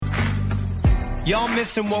Y'all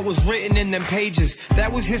missing what was written in them pages.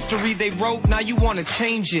 That was history they wrote, now you wanna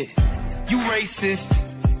change it. You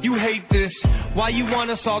racist, you hate this. Why you want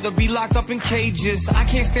us all to be locked up in cages? I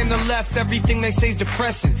can't stand the left, everything they say's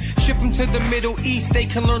depressing. Ship them to the Middle East, they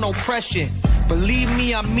can learn oppression. Believe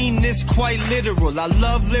me, I mean this quite literal. I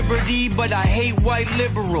love liberty, but I hate white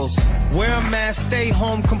liberals. Wear a mask, stay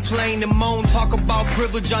home, complain and moan. Talk about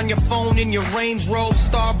privilege on your phone in your Range Rover,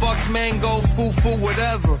 Starbucks, mango, foo-foo,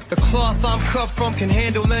 whatever. The cloth I'm cut from can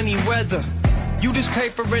handle any weather. You just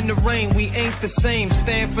paper in the rain, we ain't the same.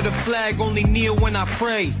 Stand for the flag, only kneel when I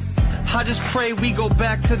pray. I just pray we go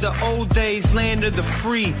back to the old days, land of the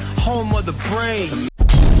free, home of the brave.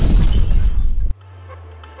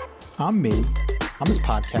 I'm me. I'm this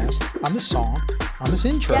podcast. I'm this song. I'm this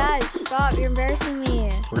intro. Dad, stop. You're embarrassing me.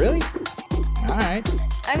 Really? All right.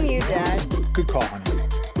 I'm you, Dad. Good call, honey.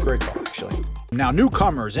 Great call, actually. Now,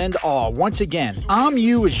 newcomers and all, once again, I'm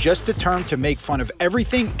you is just a term to make fun of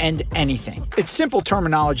everything and anything. It's simple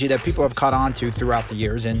terminology that people have caught on to throughout the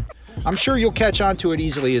years, and I'm sure you'll catch on to it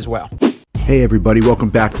easily as well. Hey everybody, welcome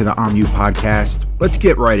back to the I'm You podcast. Let's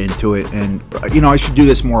get right into it. And, I should do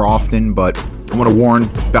this more often, but I want to warn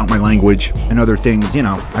about my language and other things,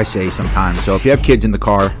 I say sometimes. So if you have kids in the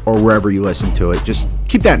car or wherever you listen to it, just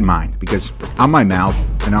keep that in mind, because on my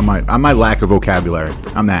mouth and on my lack of vocabulary,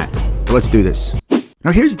 I'm that. So let's do this.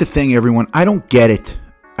 Now here's the thing, everyone. I don't get it.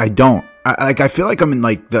 I don't. I feel like I'm in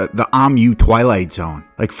the I'm You Twilight Zone.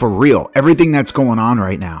 Like for real. Everything that's going on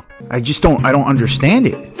right now. I don't understand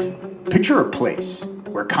it. Picture a place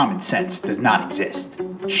where common sense does not exist.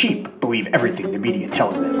 Sheep believe everything the media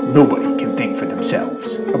tells them. Nobody can think for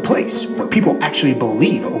themselves. A place where people actually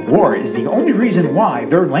believe a war is the only reason why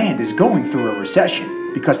their land is going through a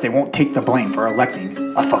recession, because they won't take the blame for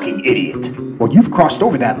electing a fucking idiot. Well, you've crossed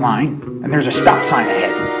over that line, and there's a stop sign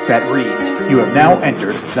ahead that reads, "You have now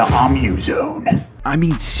entered the I'm You zone." I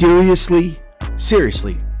mean, seriously?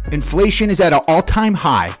 Seriously. Inflation is at an all-time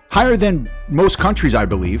high, higher than most countries, I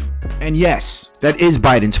believe. And yes, that is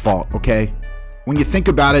Biden's fault, okay? When you think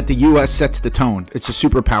about it, the U.S. sets the tone. It's a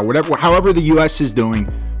superpower. However the U.S. is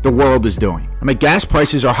doing, the world is doing. I mean, gas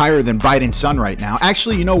prices are higher than Biden's son right now.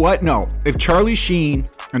 Actually, you know what? No. If Charlie Sheen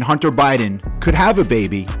and Hunter Biden could have a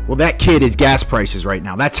baby, well, that kid is gas prices right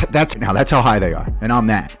now. That's how high they are. And I'm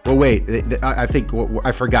that. Well, wait. I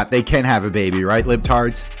forgot. They can have a baby, right,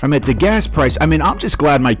 libtards? I mean, the gas price. I mean, I'm just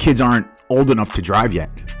glad my kids aren't old enough to drive yet.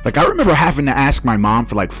 Like, I remember having to ask my mom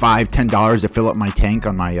for like $5-10 to fill up my tank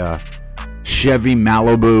on my Chevy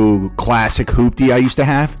Malibu Classic Hoopty I used to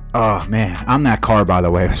have. Oh man, I'm that car, by the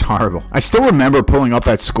way. It was horrible. I still remember pulling up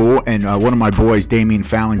at school and one of my boys, Damien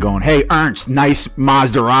Fallon, going, "Hey Ernst, nice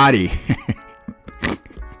Maserati."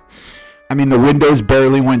 I mean, the windows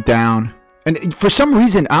barely went down. And for some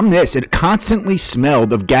reason, it constantly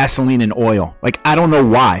smelled of gasoline and oil. Like, I don't know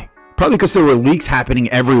why. Probably because there were leaks happening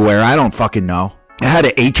everywhere. I don't fucking know. I had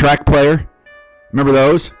an 8-track player. Remember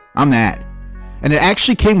those? I'm that. And it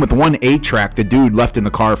actually came with one 8-track the dude left in the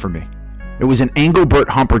car for me. It was an Engelbert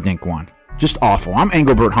Humperdink one. Just awful. I'm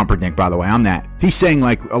Engelbert Humperdink, by the way. I'm that. He sang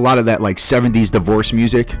like a lot of that like 70s divorce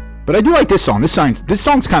music. But I do like this song. This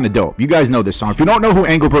song's kind of dope. You guys know this song. If you don't know who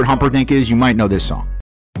Engelbert Humperdink is, you might know this song.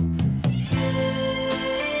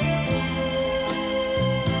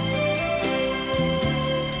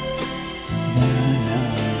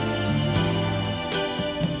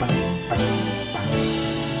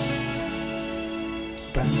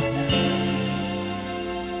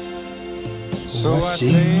 So I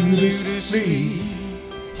sing you to sleep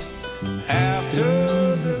after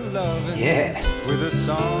the loving, with a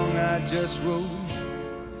song I just wrote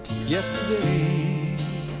yesterday.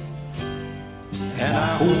 And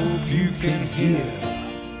I hope you can hear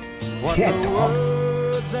what the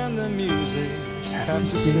words and the music have to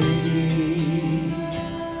say.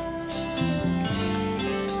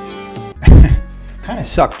 Kind of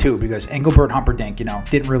sucked too, because Engelbert Humperdink,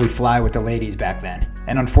 didn't really fly with the ladies back then.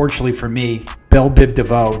 And unfortunately for me, Belle Biv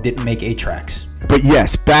DeVoe didn't make 8-tracks. But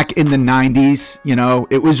yes, back in the 90s,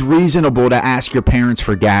 it was reasonable to ask your parents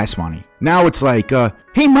for gas money. Now it's like,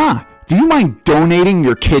 hey ma, do you mind donating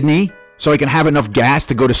your kidney so I can have enough gas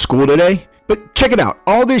to go to school today? But check it out.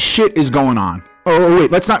 All this shit is going on. Oh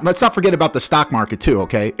wait, let's not forget about the stock market too,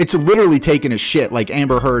 okay? It's literally taking a shit like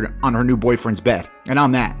Amber Heard on her new boyfriend's bed. And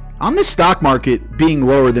I'm that. On the stock market being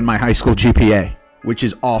lower than my high school GPA, which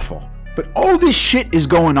is awful. But all this shit is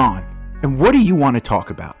going on. And what do you want to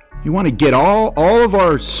talk about? You want to get all of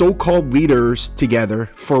our so-called leaders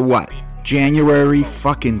together for what? January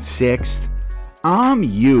fucking 6th? I'm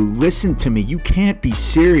you. Listen to me. You can't be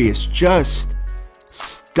serious. Just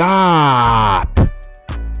stop.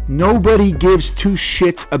 Nobody gives two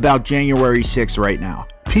shits about January 6th right now.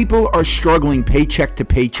 People are struggling paycheck to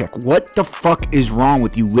paycheck. What the fuck is wrong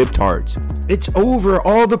with you libtards? It's over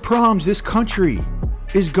all the problems this country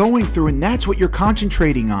is going through, and that's what you're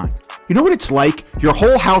concentrating on. You know what it's like? Your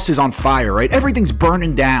whole house is on fire, right? Everything's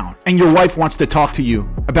burning down, and your wife wants to talk to you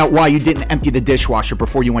about why you didn't empty the dishwasher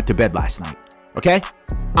before you went to bed last night. Okay?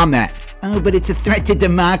 I'm that. Oh, but it's a threat to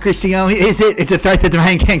democracy. Oh, is it? It's a threat to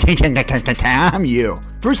democracy. I'm you.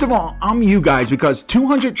 First of all, I'm you guys because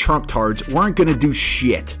 200 Trump tards weren't going to do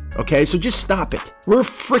shit. Okay? So just stop it. We're a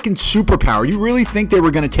freaking superpower. You really think they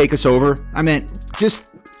were going to take us over? I mean, just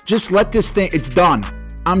let this thing, it's done.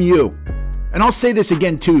 I'm you. And I'll say this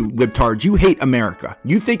again too, libtards. You hate America.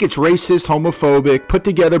 You think it's racist, homophobic, put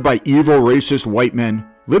together by evil, racist white men.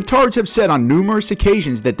 Libtards have said on numerous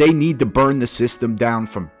occasions that they need to burn the system down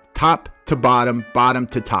from top to bottom, bottom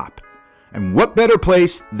to top. And what better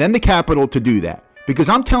place than the Capitol to do that? Because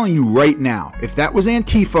I'm telling you right now, if that was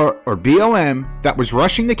Antifa or BLM that was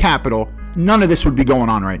rushing the Capitol, none of this would be going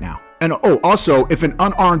on right now. And also, if an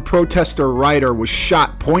unarmed protester rioter was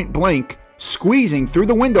shot point blank, squeezing through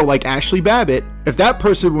the window like Ashley Babbitt, if that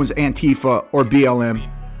person was Antifa or BLM,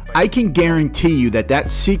 I can guarantee you that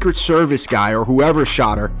Secret Service guy or whoever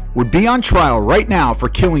shot her would be on trial right now for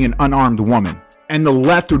killing an unarmed woman. And the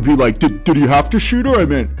left would be like, did he have to shoot her? I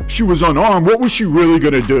mean, she was unarmed. What was she really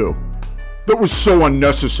gonna do? That was so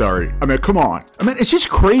unnecessary. I mean, come on. I mean, it's just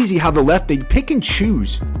crazy how the left, they pick and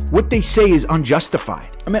choose. What they say is unjustified.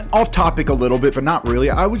 I mean, off topic a little bit, but not really.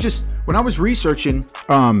 When I was researching,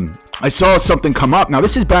 I saw something come up. Now,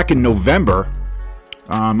 this is back in November.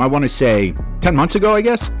 I want to say 10 months ago, I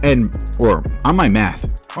guess. Or on my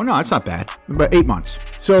math. Oh, no, that's not bad. About 8 months.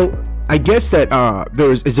 So I guess that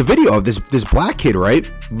there's a video of this black kid, right?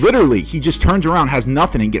 Literally, he just turns around, has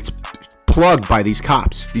nothing, and gets plugged by these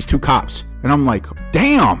two cops. And I'm like,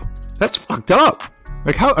 damn, that's fucked up.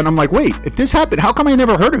 Like how? And I'm like, wait, if this happened, how come I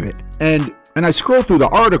never heard of it? And I scroll through the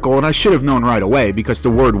article, and I should have known right away because the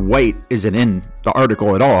word white isn't in the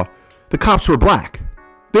article at all. The cops were black.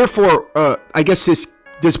 Therefore, I guess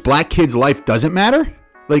this black kid's life doesn't matter?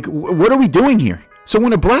 Like, what are we doing here? So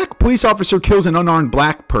when a black police officer kills an unarmed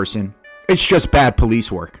black person, it's just bad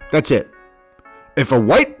police work. That's it. If a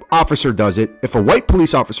white officer does it, if a white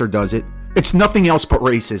police officer does it, it's nothing else but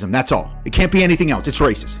racism. That's all. It can't be anything else. It's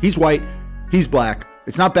racist. He's white. He's black.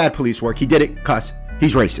 It's not bad police work. He did it, cuss.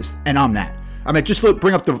 He's racist. And I'm that. I mean, just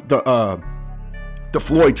bring up the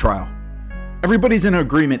Floyd trial. Everybody's in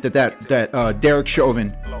agreement that Derek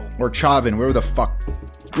Chauvin, or Chauvin, whatever the fuck,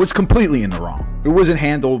 was completely in the wrong. It wasn't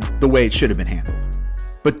handled the way it should have been handled.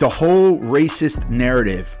 But the whole racist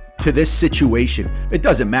narrative to this situation, it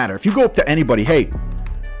doesn't matter. If you go up to anybody, hey,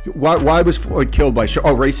 why was Floyd killed by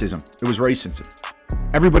racism? It was racism.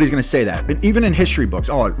 Everybody's going to say that. And even in history books,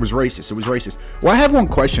 it was racist. It was racist. Well, I have one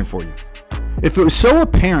question for you. If it was so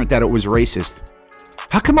apparent that it was racist,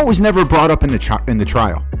 how come it was never brought up in the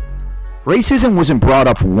trial? Racism wasn't brought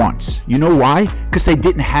up once. You know why? Because they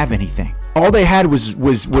didn't have anything. All they had was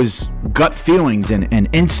gut feelings and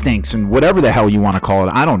instincts and whatever the hell you want to call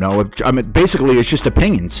it. I don't know. I mean, basically, it's just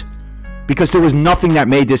opinions. Because there was nothing that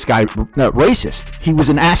made this guy racist. He was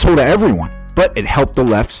an asshole to everyone. But it helped the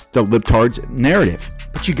libtards' narrative.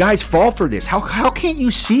 But you guys fall for this. How can't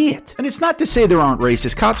you see it? And it's not to say there aren't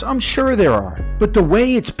racist cops. I'm sure there are. But the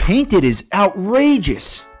way it's painted is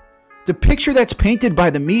outrageous. The picture that's painted by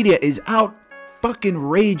the media is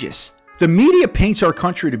out-fucking-rageous. The media paints our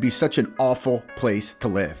country to be such an awful place to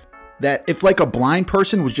live. That if like a blind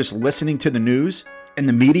person was just listening to the news and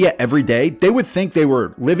the media every day, they would think they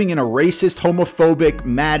were living in a racist, homophobic,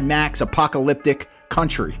 Mad Max, apocalyptic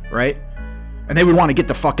country, right? And they would want to get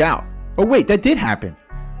the fuck out. Oh wait, that did happen.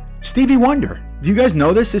 Stevie Wonder. Do you guys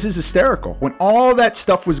know this? This is hysterical. When all that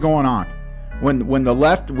stuff was going on, when the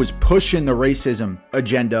left was pushing the racism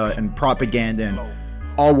agenda and propaganda and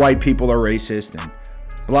all white people are racist and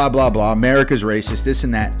blah, blah, blah, America's racist, this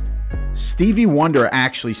and that, Stevie Wonder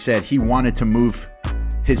actually said he wanted to move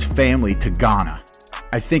his family to Ghana.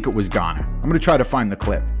 I think it was Ghana. I'm going to try to find the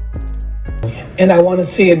clip. And I want to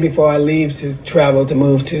see it before I leave to travel to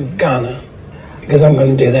move to Ghana. Because I'm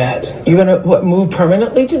going to do that. You're going to move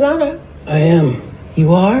permanently to Ghana? I am.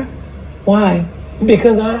 You are? Why?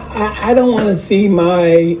 Because I don't want to see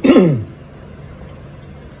my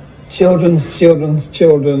children's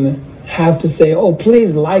children have to say, oh,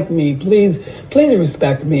 please like me, please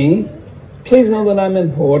respect me, please know that I'm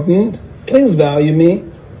important, please value me.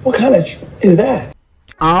 What kind of is that?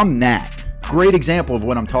 I'm that. great example of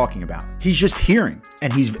what I'm talking about. He's just hearing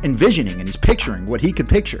and he's envisioning and he's picturing what he could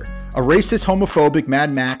picture. A racist, homophobic,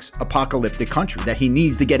 Mad Max, apocalyptic country that he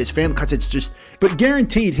needs to get his family, because it's just, but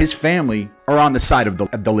guaranteed his family are on the side of the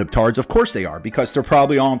libtards. Of course they are, because they're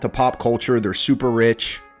probably all into pop culture. They're super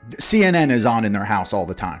rich. CNN is on in their house all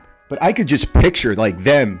the time. But I could just picture like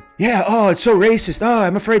them. Yeah, oh, it's so racist. Oh,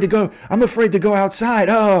 I'm afraid to go outside.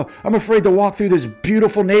 Oh, I'm afraid to walk through this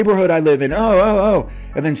beautiful neighborhood I live in. Oh.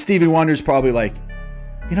 And then Stevie Wonder's probably like,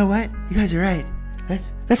 you know what? You guys are right.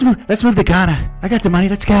 Let's move to Ghana. I got the money.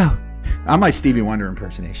 Let's go. I'm my Stevie Wonder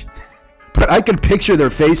impersonation. But I could picture their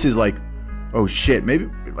faces like, oh shit, maybe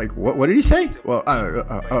like what did he say? Well,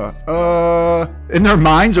 in their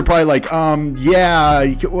minds are probably like, yeah,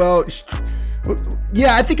 well,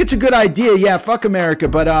 yeah, I think it's a good idea. Yeah, fuck America,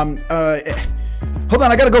 but hold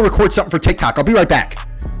on, I gotta go record something for TikTok. I'll be right back.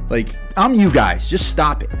 Like, I'm you guys, just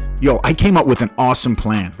stop it. Yo, I came up with an awesome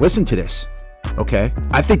plan. Listen to this, okay?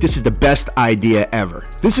 I think this is the best idea ever.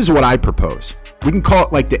 This is what I propose. We can call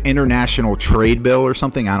it like the international trade bill or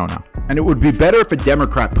something. I don't know. And it would be better if a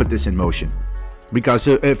Democrat put this in motion, because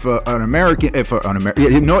if an American,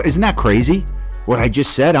 you know, isn't that crazy? What I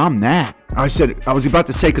just said, I'm that. I was about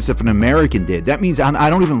to say, because if an American did, that means I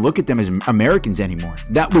don't even look at them as Americans anymore.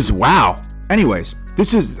 That was wow. Anyways,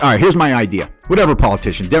 all right, here's my idea. Whatever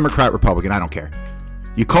politician, Democrat, Republican, I don't care.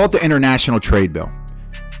 You call it the international trade bill,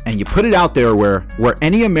 and you put it out there where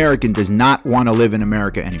any American does not want to live in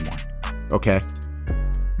America anymore. Okay?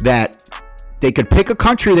 That they could pick a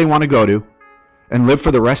country they want to go to and live for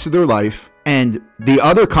the rest of their life, and the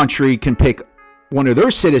other country can pick one of their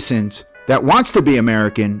citizens that wants to be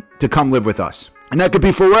American to come live with us. And that could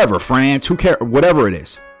be forever. France, who cares? Whatever it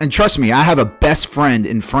is. And trust me, I have a best friend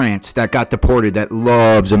in France that got deported that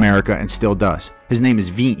loves America and still does. His name is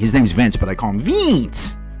Vince, but I call him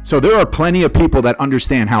Vince. So there are plenty of people that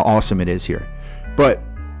understand how awesome it is here. But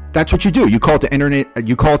that's what you do. You call it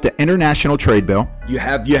the international trade bill. You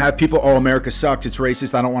have people, oh, America sucks, it's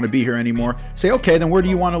racist, I don't want to be here anymore. Say, okay, then where do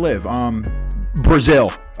you want to live?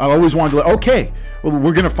 Brazil. I always wanted to live. Okay, well,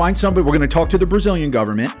 we're going to find somebody. We're going to talk to the Brazilian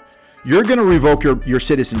government. You're going to revoke your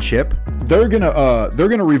citizenship. They're going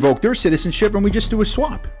to revoke their citizenship, and we just do a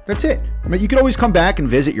swap. That's it. I mean, you could always come back and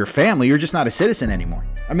visit your family. You're just not a citizen anymore.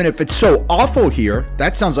 I mean, if it's so awful here,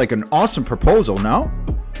 that sounds like an awesome proposal, no?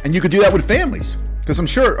 And you could do that with families, because I'm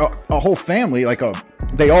sure a whole family,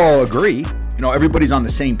 they all agree. You know, everybody's on the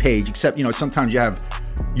same page, except, you know, sometimes you have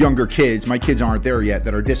younger kids. My kids aren't there yet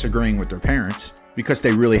that are disagreeing with their parents because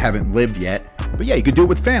they really haven't lived yet. But yeah, you could do it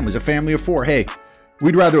with families. A family of 4. Hey,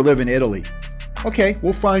 we'd rather live in Italy. Okay,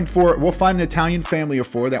 we'll find an Italian family of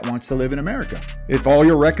 4 that wants to live in America. If all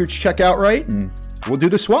your records check out right, and we'll do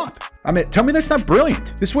the swap. I mean, tell me that's not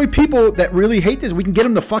brilliant. This way, people that really hate this, we can get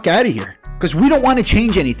them the fuck out of here. Because we don't want to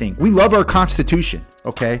change anything. We love our Constitution,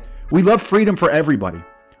 okay? We love freedom for everybody.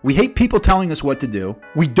 We hate people telling us what to do.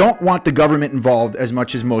 We don't want the government involved as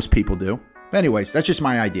much as most people do. Anyways, that's just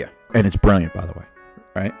my idea. And it's brilliant, by the way,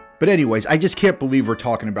 right? But anyways, I just can't believe we're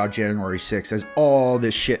talking about January 6th as all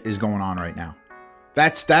this shit is going on right now.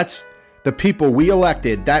 That's the people we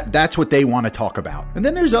elected. That's what they want to talk about. And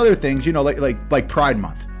then there's other things, you know, like Pride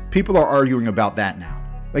Month. People are arguing about that now.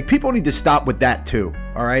 Like, people need to stop with that too,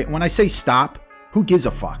 all right? When I say stop, who gives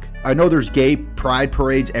a fuck? I know there's gay pride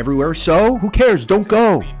parades everywhere, so who cares? Don't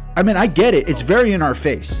go. I mean, I get it. It's very in our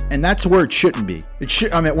face, and that's where it shouldn't be.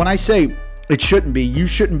 When I say it shouldn't be, you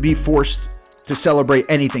shouldn't be forced to celebrate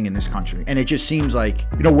anything in this country. And it just seems like,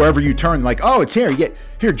 you know, wherever you turn, like, oh, it's here.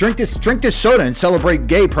 Here, drink this soda and celebrate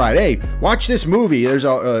gay pride. Hey, watch this movie. There's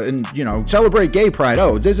celebrate gay pride.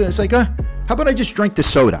 Oh, it's like, how about I just drink the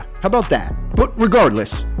soda? How about that? But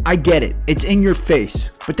regardless, I get it. It's in your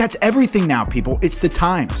face. But that's everything now, people. It's the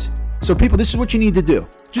times. So people, this is what you need to do.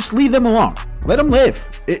 Just leave them alone. Let them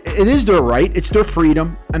live. It is their right. It's their freedom.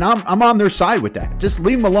 And I'm on their side with that. Just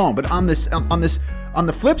leave them alone. But on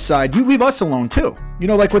the flip side, you leave us alone too. You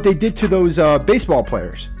know, like what they did to those baseball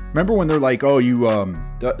players. Remember when they're like, oh, you,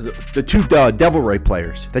 the 2 Devil Ray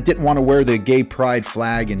players that didn't want to wear the gay pride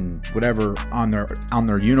flag and whatever on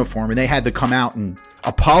their uniform, and they had to come out and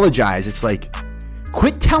apologize. It's like,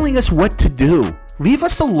 quit telling us what to do. Leave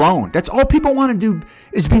us alone. That's all people want to do,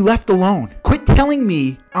 is be left alone. Quit telling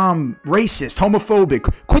me I'm racist,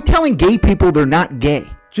 homophobic. Quit telling gay people they're not gay.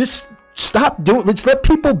 Just stop doing. Let's let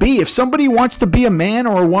people be. If somebody wants to be a man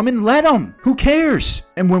or a woman, let them. Who cares?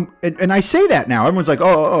 And I say that now, everyone's like,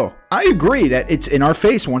 oh. I agree that it's in our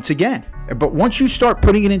face once again. But once you start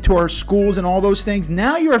putting it into our schools and all those things,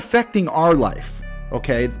 now you're affecting our life.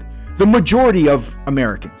 Okay? The majority of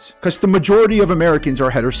Americans, because the majority of Americans are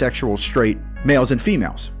heterosexual, straight males and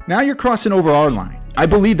females. Now you're crossing over our line. I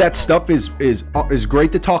believe that stuff is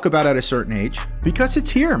great to talk about at a certain age because it's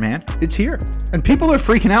here, man. It's here, and people are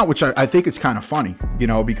freaking out, which I think it's kind of funny, you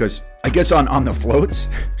know, because I guess on the floats,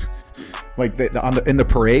 like in the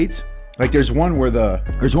parades, like there's one where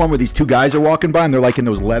these two guys are walking by and they're like in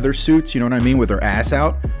those leather suits, you know what I mean, with their ass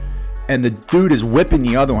out, and the dude is whipping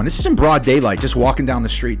the other one. This is in broad daylight, just walking down the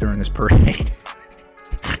street during this parade.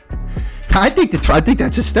 I think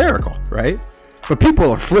that's hysterical, right? But people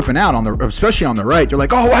are flipping out especially on the right. They're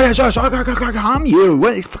like, "Oh, what is this? I'm you.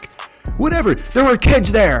 Whatever." There were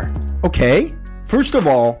kids there. Okay. First of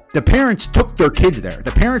all, the parents took their kids there.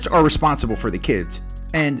 The parents are responsible for the kids.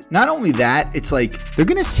 And not only that, it's like they're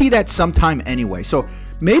gonna see that sometime anyway. So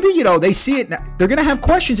maybe, you know, they see it. They're gonna have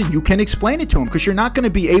questions, and you can explain it to them because you're not gonna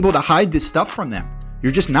be able to hide this stuff from them.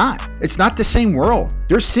 You're just not. It's not the same world.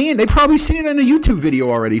 They probably seen it in a YouTube video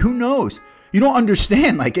already. Who knows? You don't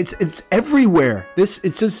understand. Like it's everywhere. It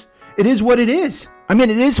is what it is. I mean,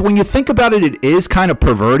 it is, when you think about it, it is kind of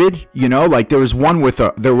perverted, you know, like there was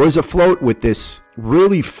a float with this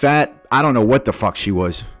really fat, I don't know what the fuck she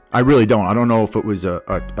was. I really don't. I don't know if it was a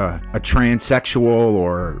transsexual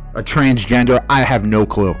or a transgender. I have no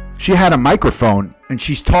clue. She had a microphone and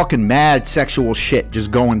she's talking mad sexual shit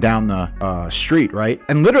just going down the street, right?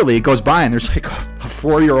 And literally it goes by and there's like a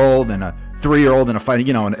 4-year-old and a 3-year-old in a fight,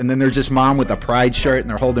 you know, and then there's this mom with a pride shirt and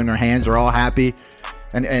they're holding their hands, they're all happy,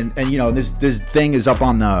 and you know, this thing is up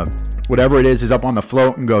on the, whatever it is up on the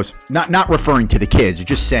float, and goes, not referring to the kids,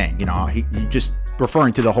 just saying, you know, he just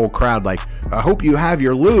referring to the whole crowd, like, I hope you have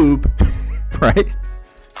your lube, right?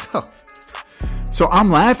 So I'm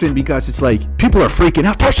laughing because it's like people are freaking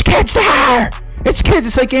out. There's kids there. It's kids.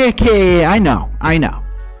 It's like, okay, I know.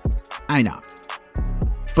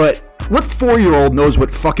 But what 4-year-old knows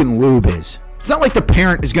what fucking lube is? It's not like the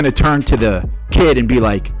parent is going to turn to the kid and be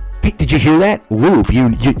like, hey, did you hear that? Lube.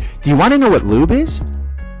 Do you want to know what lube is?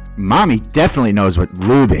 Mommy definitely knows what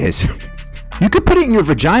lube is. You could put it in your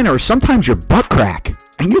vagina or sometimes your butt crack,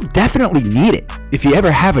 and you'll definitely need it. If you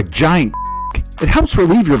ever have a giant it helps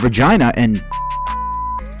relieve your vagina and...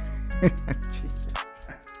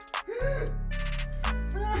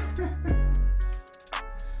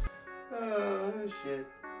 Oh, shit.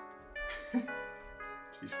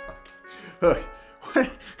 Look,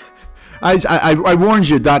 I warned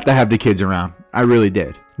you not to have the kids around. I really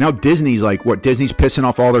did. Now Disney's like, what? Disney's pissing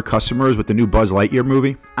off all their customers with the new Buzz Lightyear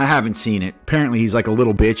movie? I haven't seen it. Apparently he's like a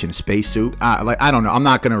little bitch in a spacesuit. I don't know. I'm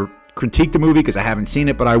not going to critique the movie because I haven't seen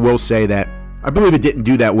it, but I will say that I believe it didn't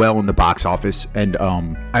do that well in the box office. And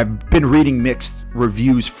I've been reading mixed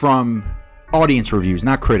reviews from audience reviews,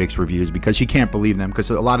 not critics reviews, because you can't believe them, because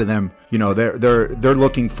a lot of them, you know, they're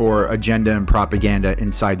looking for agenda and propaganda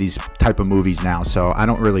inside these type of movies now, so I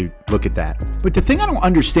don't really look at that. But the thing I don't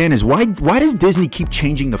understand is why does Disney keep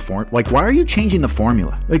changing the form? Like, why are you changing the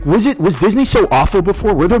formula? Like, was Disney so awful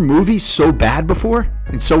before? Were their movies so bad before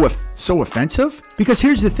and so offensive? Because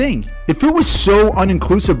here's the thing, if it was so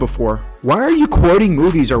uninclusive before, why are you quoting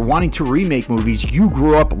movies or wanting to remake movies you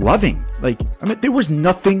grew up loving? Like, I mean, there was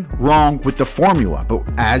nothing wrong with the formula, but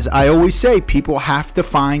as I always say, people have to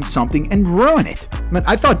find something and ruin it. I mean,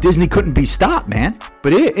 I thought Disney couldn't be stopped, man,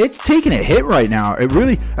 but it's taking a hit right now. It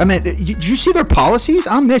really, I mean, did you see their policies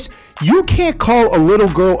on this? You can't call a little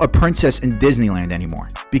girl a princess in Disneyland anymore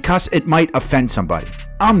because it might offend somebody.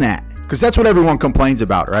 I'm that, because that's what everyone complains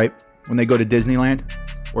about, right? When they go to Disneyland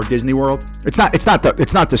or Disney World, it's not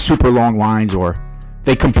the super long lines, or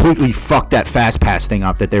they completely fucked that fast pass thing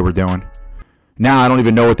up that they were doing. Now I don't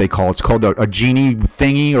even know what they call it. It's called a genie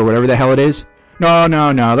thingy or whatever the hell it is. No.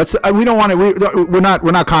 That's we don't want to. We're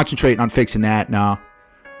not concentrating on fixing that. No.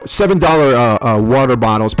 $7 water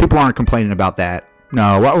bottles. People aren't complaining about that.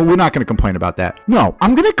 No, we're not going to complain about that. No,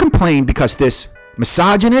 I'm going to complain because this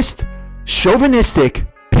misogynist, chauvinistic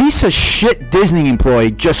piece of shit Disney employee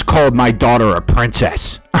just called my daughter a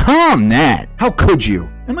princess. I'm that. How could you?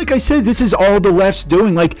 And like I said, this is all the left's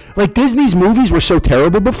doing. Like Disney's movies were so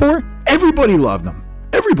terrible before. Everybody loved them.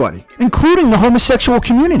 Everybody, including the homosexual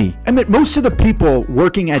community. And that most of the people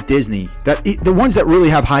working at Disney, that the ones that really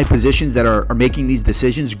have high positions that are making these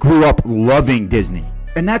decisions, grew up loving Disney.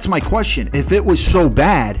 And that's my question. If it was so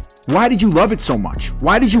bad, why did you love it so much?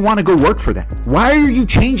 Why did you want to go work for them? Why are you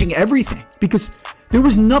changing everything? Because there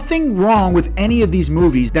was nothing wrong with any of these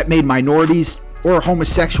movies that made minorities or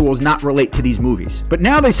homosexuals not relate to these movies. But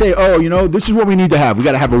now they say, oh, you know, this is what we need to have. We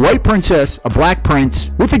got to have a white princess, a black prince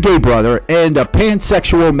with a gay brother, and a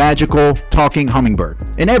pansexual, magical, talking hummingbird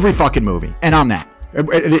in every fucking movie. And I'm that.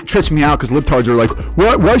 It trips me out because libtards are like,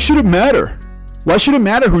 why should it matter? Why should it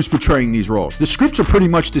matter who's portraying these roles? The scripts are pretty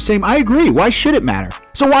much the same. I agree. Why should it matter?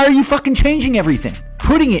 So why are you fucking changing everything?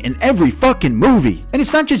 putting it in every fucking movie. And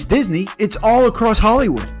it's not just Disney, it's all across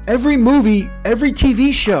Hollywood. Every movie, every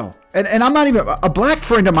TV show. And I'm not even, a black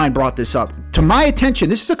friend of mine brought this up to my attention.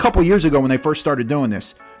 This is a couple years ago when they first started doing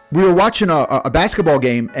this. We were watching a basketball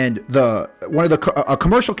game, and a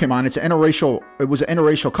commercial came on. It was an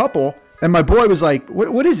interracial couple, and my boy was like,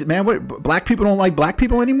 "What is it, man? What, black people don't like black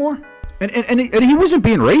people anymore?" And he wasn't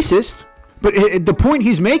being racist, but the point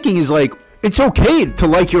he's making is like, it's okay to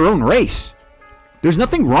like your own race. There's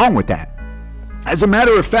nothing wrong with that. As a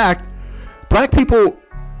matter of fact, black people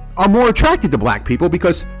are more attracted to black people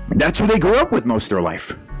because that's who they grew up with most of their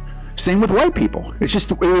life. Same with white people. It's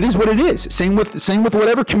just, it is what it is. Same with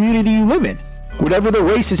whatever community you live in. Whatever the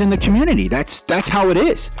race is in the community, that's how it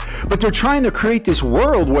is. But they're trying to create this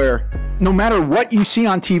world where no matter what you see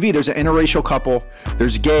on TV, there's an interracial couple,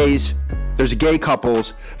 there's gays, there's gay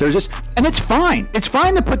couples, there's this, and it's fine. It's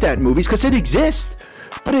fine to put that in movies because it exists,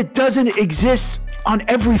 but it doesn't exist on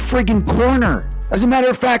every friggin' corner. As a matter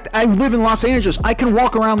of fact, I live in Los Angeles. I can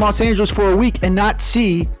walk around Los Angeles for a week and not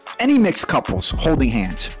see any mixed couples holding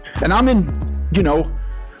hands. And I'm in,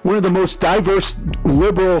 one of the most diverse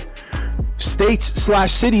liberal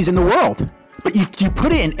states/cities in the world. But you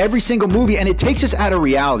put it in every single movie and it takes us out of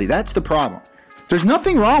reality. That's the problem. There's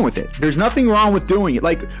nothing wrong with it. There's nothing wrong with doing it.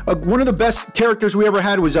 Like, one of the best characters we ever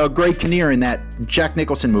had was Greg Kinnear in that Jack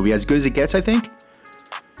Nicholson movie, As Good as It Gets, I think.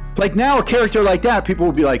 Like, now a character like that, people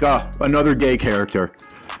will be like, oh, another gay character.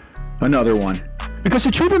 Another one. Because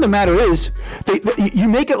the truth of the matter is, you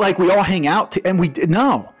make it like we all hang out,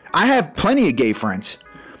 no. I have plenty of gay friends.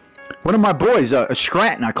 One of my boys,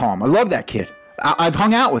 Scranton, I call him. I love that kid. I've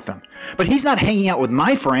hung out with him. But he's not hanging out with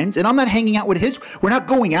my friends, and I'm not hanging out with his. We're not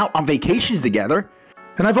going out on vacations together.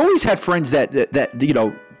 And I've always had friends that had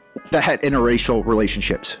interracial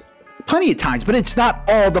relationships. Plenty of times, but it's not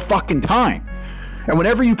all the fucking time. And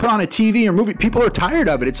whenever you put on a TV or movie, people are tired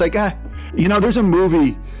of it. It's like, there's a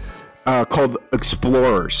movie called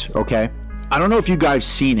Explorers, okay? I don't know if you guys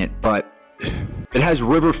seen it, but it has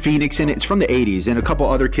River Phoenix in it. It's from the 80s, and a couple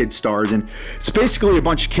other kids stars. And it's basically a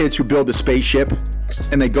bunch of kids who build a spaceship,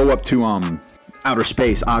 and they go up to outer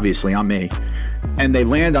space, obviously, on me. And they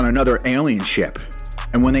land on another alien ship.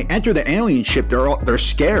 And when they enter the alien ship, they're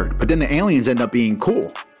scared. But then the aliens end up being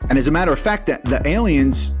cool. And as a matter of fact, the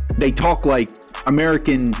aliens, they talk like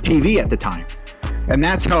American TV at the time. And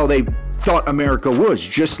that's how they thought America was,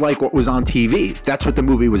 just like what was on TV. That's what the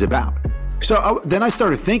movie was about. So then I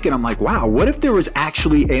started thinking, I'm like, wow, what if there was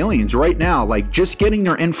actually aliens right now, like just getting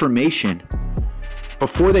their information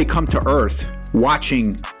before they come to Earth,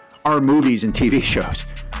 watching our movies and TV shows?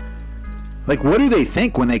 Like, what do they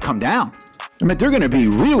think when they come down? I mean, they're going to be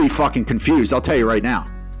really fucking confused, I'll tell you right now.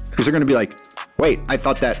 Because they're going to be like, wait, I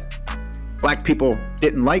thought that black people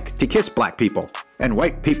didn't like to kiss black people, and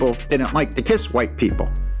white people didn't like to kiss white people.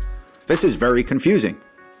 This is very confusing.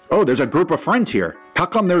 Oh, there's a group of friends here. How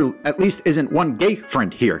come there at least isn't one gay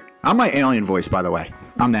friend here? I'm my alien voice, by the way.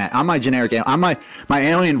 I'm that. I'm my generic alien. My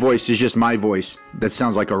alien voice is just my voice that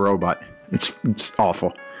sounds like a robot. It's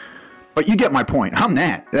awful. But you get my point. I'm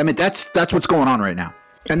that. I mean, that's what's going on right now.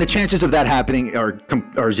 And the chances of that happening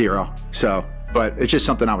are zero. So, but it's just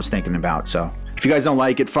something I was thinking about. So if you guys don't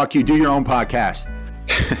like it, fuck you. Do your own podcast.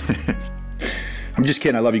 I'm just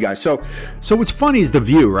kidding. I love you guys. So what's funny is The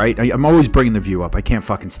View, right? I'm always bringing The View up. I can't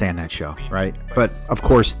fucking stand that show, right? But of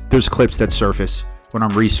course, there's clips that surface when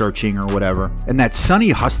I'm researching or whatever. And that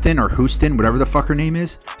Sunny Huston or Houston, whatever the fuck her name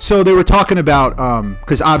is. So they were talking about,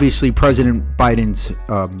 because obviously President Biden's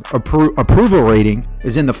approval rating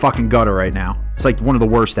is in the fucking gutter right now. It's like one of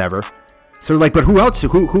the worst ever. So they're like, but who else?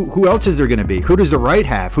 Who else is there going to be? Who does the right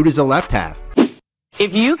have? Who does the left have?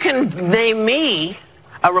 If you can name me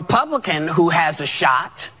a Republican who has a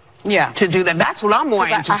shot to do that, that's what I'm more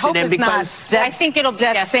interested in, because I think it'll be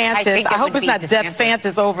DeSantis. I hope it's not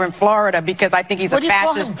DeSantis over in Florida, because I think he's a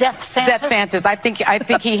fascist. DeSantis. I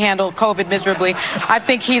think he handled COVID miserably. I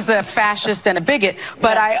think he's a fascist and a bigot.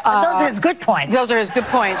 But those are his good points. Those are his good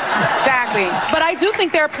points. Exactly. But I do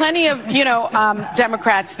think there are plenty of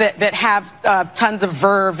Democrats that have tons of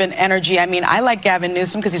verve and energy. I mean, I like Gavin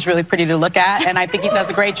Newsom because he's really pretty to look at, and I think he does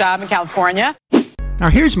a great job in California. Now,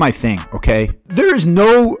 here's my thing, okay? There is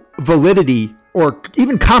no validity or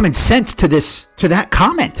even common sense to that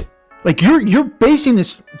comment. Like, you're basing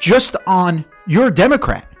this just on you're a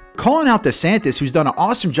Democrat. Calling out DeSantis, who's done an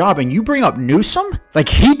awesome job, and you bring up Newsom? Like,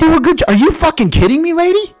 he do a good job? Are you fucking kidding me,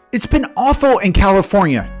 lady? It's been awful in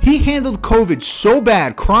California. He handled COVID so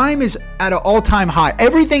bad. Crime is at an all-time high.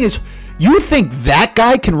 Everything is... You think that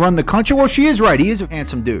guy can run the country? Well, she is right. He is a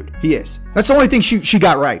handsome dude. He is. That's the only thing she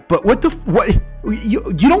got right. But what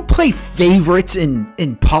you don't play favorites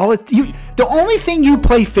in politics. The only thing you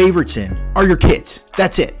play favorites in are your kids.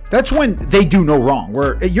 That's it. That's when they do no wrong.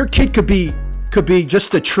 Where your kid could be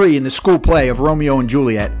just a tree in the school play of Romeo and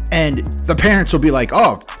Juliet, and the parents will be like,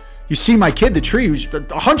 "Oh, you see my kid, the tree, who's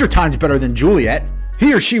 100 times better than Juliet.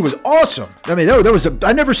 He or she was awesome. I mean,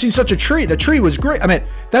 I never seen such a tree. The tree was great." I mean,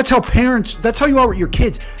 that's how you are with your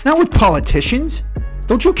kids. Not with politicians.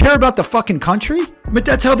 Don't you care about the fucking country? But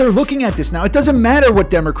that's how they're looking at this now. It doesn't matter what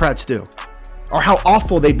Democrats do or how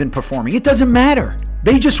awful they've been performing. It doesn't matter.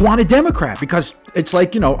 They just want a Democrat because it's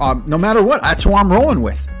like, no matter what, that's who I'm rolling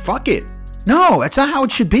with. Fuck it. No, that's not how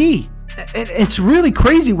it should be. And it's really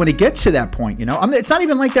crazy when it gets to that point, it's not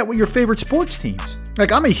even like that with your favorite sports teams.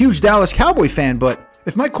 Like, I'm a huge Dallas Cowboy fan, but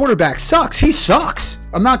if my quarterback sucks, he sucks.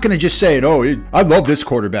 I'm not going to just say, I love this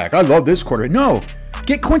quarterback. I love this quarterback. No,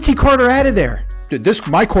 get Quincy Carter out of there.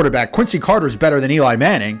 My quarterback, Quincy Carter, is better than Eli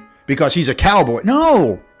Manning because he's a Cowboy.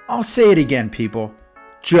 No, I'll say it again, people.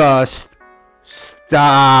 Just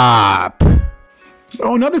stop.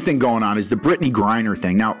 Oh, another thing going on is the Brittany Griner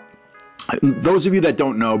thing. Now, those of you that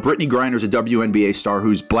don't know, Brittany Griner is a WNBA star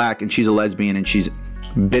who's black, and she's a lesbian, and she's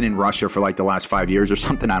been in Russia for like the last 5 years or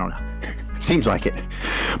something. I don't know. Seems like it.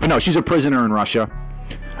 But no, she's a prisoner in Russia.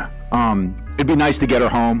 It'd be nice to get her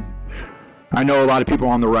home. I know a lot of people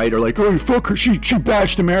on the right are like, "Oh, fuck her. She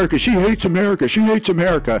bashed America. She hates America. She hates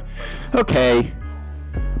America." Okay.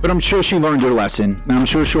 But I'm sure she learned her lesson, and I'm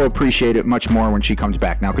sure she'll appreciate it much more when she comes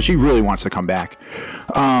back now, because she really wants to come back.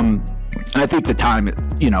 And I think the time,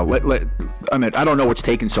 I don't know what's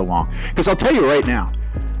taking so long. Because I'll tell you right now,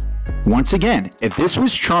 once again, if this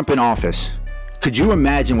was Trump in office, could you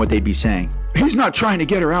imagine what they'd be saying? He's not trying to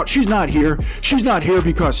get her out. She's not here. She's not here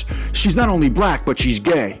because she's not only black, but she's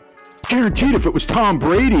gay. Guaranteed if it was Tom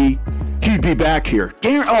Brady, he'd be back here.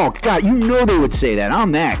 Oh, God, they would say that.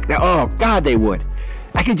 I'm that. Oh, God, they would.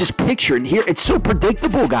 I can just picture it and hear. It's so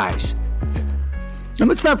predictable, guys. And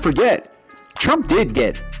let's not forget, Trump did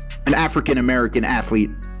get an African-American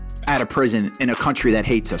athlete out of prison in a country that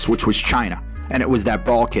hates us, which was China. And it was that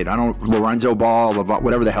Ball kid. Lorenzo Ball,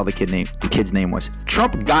 whatever the hell the kid's name was.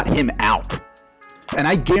 Trump got him out. And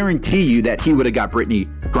I guarantee you that he would have got Brittany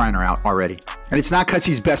Griner out already. And it's not because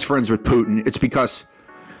he's best friends with Putin. It's because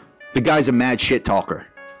the guy's a mad shit talker.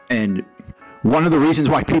 And one of the reasons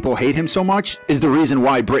why people hate him so much is the reason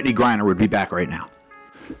why Brittany Griner would be back right now.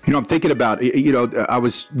 I'm thinking about, I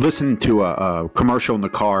was listening to a commercial in the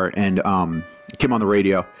car, and it came on the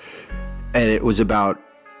radio. And it was about,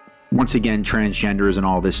 once again, transgenders and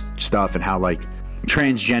all this stuff, and how like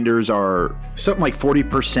transgenders are something like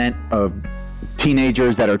 40% of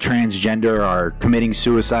teenagers that are transgender are committing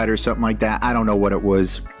suicide or something like that. I don't know what it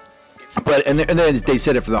was, but and then they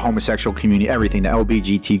said it for the homosexual community, everything, the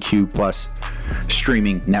LGBTQ plus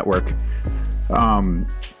streaming network,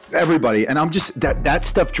 everybody. And I'm just that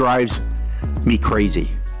stuff drives me crazy,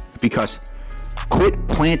 because quit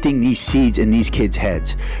planting these seeds in these kids'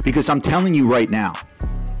 heads, because I'm telling you right now,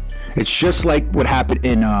 it's just like what happened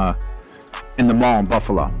in the mall in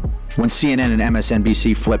Buffalo when CNN and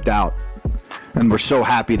MSNBC flipped out and were so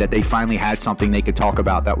happy that they finally had something they could talk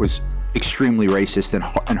about that was extremely racist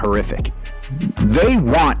and horrific. They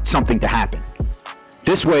want something to happen.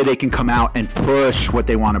 This way they can come out and push what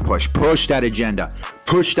they want to push that agenda,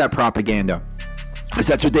 push that propaganda. Because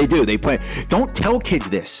that's what they do. They play. Don't tell kids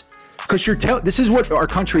this. Because this is what our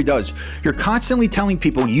country does. You're constantly telling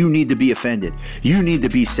people you need to be offended. You need to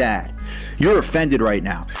be sad. You're offended right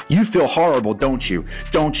now. You feel horrible, don't you?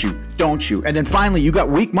 Don't you? Don't you? And then finally you got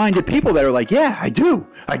weak-minded people that are like, yeah, I do.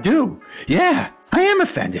 Yeah, I am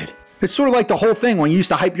offended. It's sort of like the whole thing when you used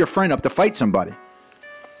to hype your friend up to fight somebody.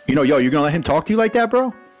 You're going to let him talk to you like that,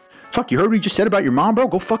 bro? Fuck, you heard what he just said about your mom, bro?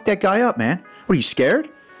 Go fuck that guy up, man. What, are you scared?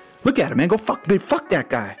 Look at him, man. Go fuck that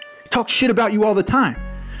guy. He talks shit about you all the time.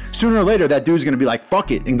 Sooner or later, that dude's going to be like,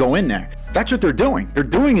 fuck it, and go in there. That's what they're doing. They're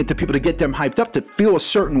doing it to people to get them hyped up to feel a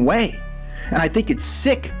certain way. And I think it's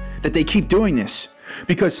sick that they keep doing this,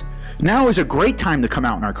 because now is a great time to come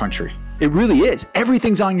out in our country. It really is.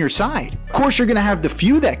 Everything's on your side. Of course, you're going to have the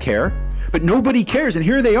few that care, but nobody cares. And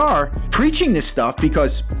here they are preaching this stuff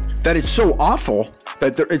because that it's so awful,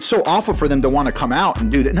 that it's so awful for them to want to come out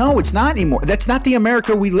and do that. No, it's not anymore. That's not the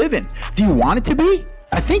America we live in. Do you want it to be?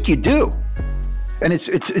 I think you do. And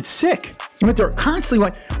it's sick. But they're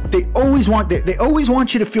constantly they always want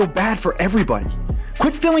you to feel bad for everybody.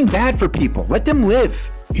 Quit feeling bad for people. Let them live.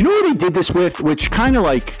 You know who they did this with, which kind of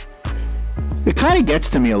gets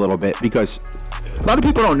to me a little bit, because a lot of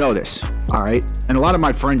people don't know this, all right? And a lot of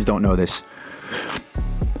my friends don't know this.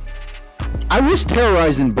 I was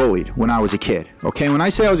terrorized and bullied when I was a kid, okay? When I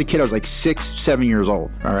say I was a kid, I was like 6, 7 years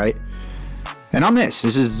old, all right? And this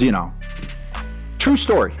is, true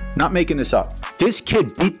story, not making this up. This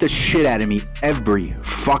kid beat the shit out of me every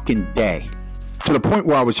fucking day, to the point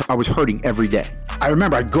where I was hurting every day. I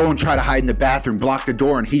remember I'd go and try to hide in the bathroom, block the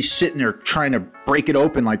door, and he's sitting there trying to break it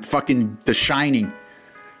open like fucking The Shining,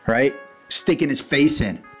 right? Sticking his face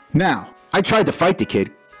in. Now, I tried to fight the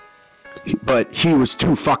kid, but he was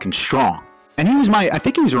too fucking strong. And he was I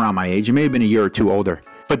think he was around my age. He may have been a year or two older.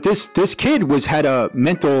 But this kid had a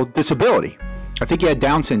mental disability. I think he had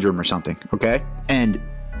Down syndrome or something, okay? And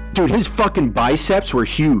dude, his fucking biceps were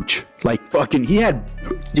huge. Like fucking, he had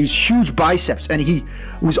these huge biceps and he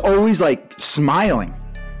was always like smiling.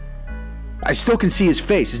 I still can see his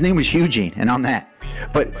face. His name was Eugene, and I'm that.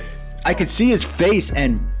 But I could see his face,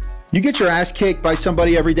 and you get your ass kicked by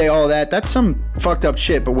somebody every day, all that. That's some fucked up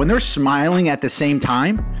shit. But when they're smiling at the same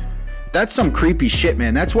time, that's some creepy shit,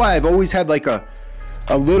 man. That's why I've always had like a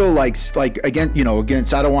little like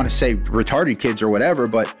against, I don't want to say retarded kids or whatever,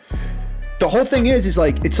 but the whole thing is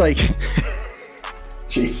like, it's like,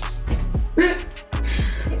 Jesus.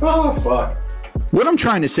 Oh, fuck. What I'm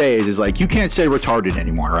trying to say is like, you can't say retarded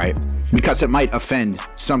anymore, right? Because it might offend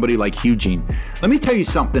somebody like Eugene. Let me tell you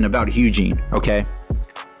something about Eugene, okay?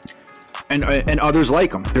 And others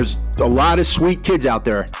like him. There's a lot of sweet kids out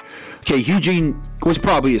there. Okay, Eugene was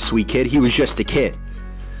probably a sweet kid. He was just a kid.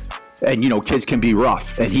 And, kids can be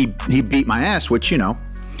rough. And he beat my ass, which,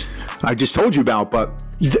 I just told you about. But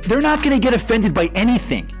they're not going to get offended by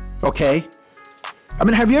anything, okay? I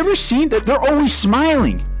mean, have you ever seen that? They're always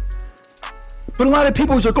smiling. But a lot of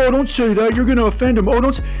people are like, oh, don't say that. You're going to offend them. Oh,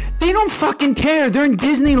 They don't fucking care. They're in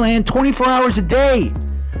Disneyland 24 hours a day.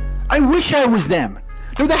 I wish I was them.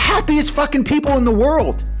 They're the happiest fucking people in the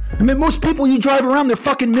world. I mean, most people you drive around, they're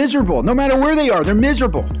fucking miserable. No matter where they are, they're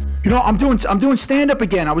miserable. I'm doing stand-up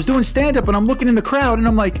again. I was doing stand-up and I'm looking in the crowd and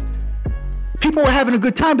I'm like, people are having a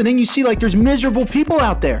good time, but then you see like there's miserable people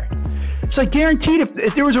out there. It's like guaranteed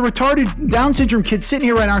if there was a retarded Down syndrome kid sitting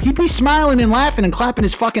here right now, he'd be smiling and laughing and clapping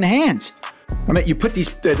his fucking hands. I mean, you put these,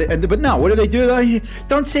 but no, what do they do?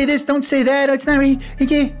 Don't say this, don't say that. It's not me.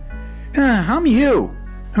 I'm you.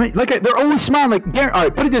 I mean, they're always smiling. All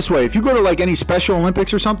right, put it this way. If you go to like any Special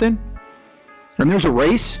Olympics or something, and there's a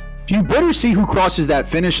race, you better see who crosses that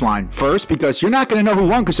finish line first, because you're not going to know who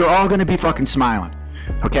won because they're all going to be fucking smiling.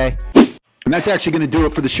 Okay? And that's actually going to do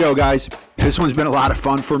it for the show, guys. This one's been a lot of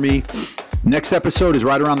fun for me. Next episode is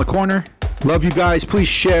right around the corner. Love you guys. Please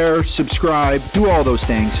share, subscribe, do all those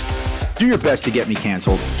things. Do your best to get me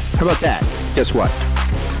canceled. How about that? Guess what?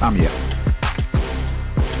 I'm you.